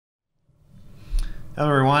Hello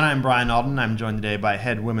everyone, I'm Brian Alden. I'm joined today by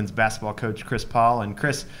head women's basketball coach Chris Paul. And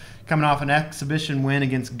Chris, coming off an exhibition win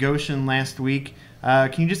against Goshen last week,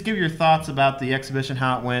 can you just give your thoughts about the exhibition,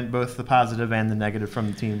 how it went, both the positive and the negative from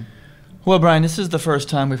the team? Well, Brian, this is the first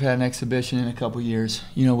time we've had an exhibition in a couple years.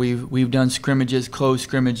 You know, we've done scrimmages, closed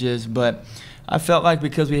scrimmages, but I felt like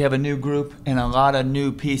because we have a new group and a lot of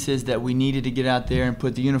new pieces that we needed to get out there and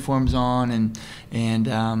put the uniforms on and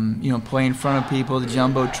you know, play in front of people, the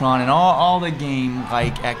jumbotron, and all the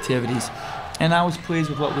game-like activities. And I was pleased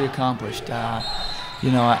with what we accomplished.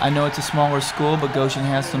 You know, I know it's a smaller school, but Goshen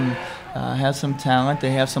has some talent.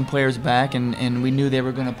 They have some players back, and we knew they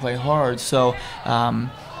were going to play hard. So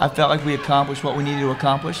I felt like we accomplished what we needed to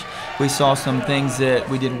accomplish. We saw some things that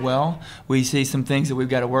we did well. We see some things that we've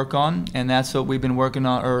got to work on, and that's what we've been working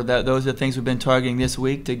on, or those are the things we've been targeting this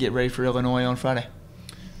week to get ready for Illinois on Friday.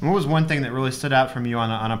 What was one thing that really stood out from you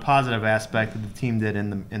on a positive aspect that the team did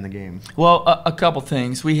in the game? Well, a couple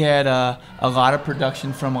things. We had a lot of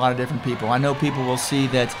production from a lot of different people. I know people will see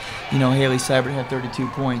that, you know, Haley Seibert had 32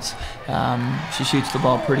 points. She shoots the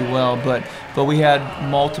ball pretty well, but we had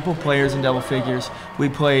multiple players in double figures. We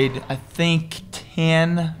played, I think,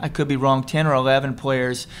 10, I could be wrong, 10 or 11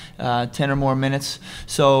 players, 10 or more minutes.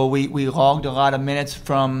 So we logged a lot of minutes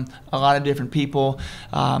from a lot of different people.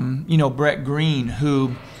 You know, Brett Green,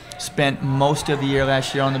 who spent most of the year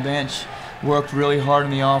last year on the bench, worked really hard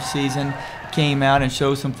in the off-season, came out and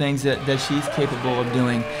showed some things that she's capable of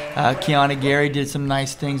doing. Kiana Gary did some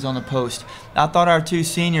nice things on the post. I thought our two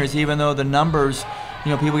seniors, even though the numbers,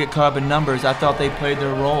 you know, people get caught up in numbers, I thought they played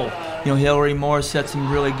their role. You know, Hillary Moore set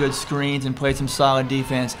some really good screens and played some solid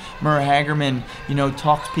defense. Murrah Hagerman, you know,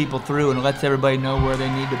 talks people through and lets everybody know where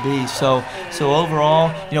they need to be. So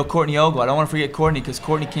overall, you know, Courtney Ogle, I don't want to forget Courtney, because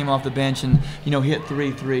Courtney came off the bench and, you know, hit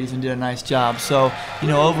 3 threes and did a nice job. So, you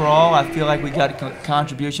know, overall, I feel like we got a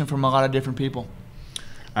contribution from a lot of different people.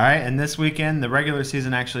 All right, and this weekend, the regular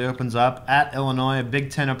season actually opens up at Illinois, a Big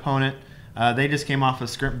Ten opponent. They just came off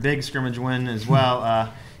a big scrimmage win as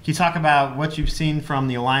well. Can you talk about what you've seen from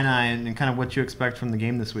the Illini and kind of what you expect from the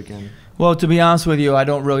game this weekend? Well, to be honest with you, I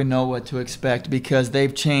don't really know what to expect because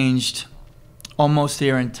they've changed almost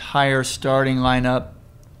their entire starting lineup.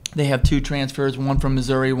 They have 2 transfers, one from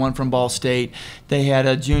Missouri, one from Ball State. They had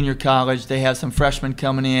a junior college. They have some freshmen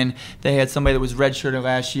coming in. They had somebody that was redshirted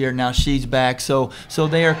last year. Now she's back. So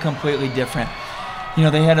they are completely different. You know,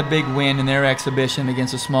 they had a big win in their exhibition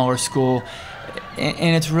against a smaller school.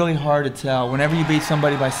 And it's really hard to tell. Whenever you beat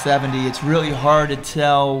somebody by 70, it's really hard to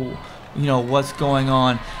tell, you know, what's going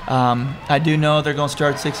on. I do know they're going to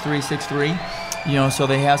start 6'3", 6'3", you know, so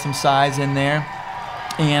they have some size in there.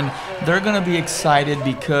 And they're going to be excited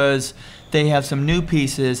because they have some new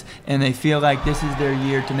pieces and they feel like this is their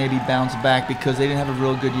year to maybe bounce back because they didn't have a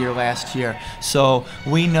real good year last year. So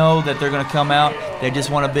we know that they're going to come out. They just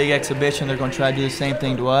want a big exhibition. They're going to try to do the same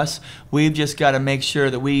thing to us. We've just got to make sure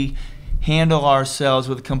that we handle ourselves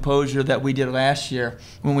with the composure that we did last year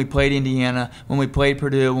when we played Indiana, when we played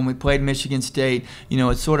Purdue, when we played Michigan State. You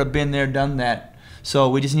know, it's sort of been there, done that. So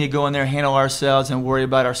we just need to go in there, handle ourselves, and worry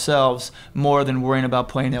about ourselves more than worrying about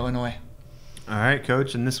playing Illinois. All right,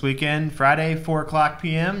 Coach. And this weekend, Friday, 4 o'clock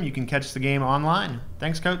p.m., you can catch the game online.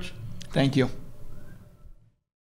 Thanks, Coach. Thank you.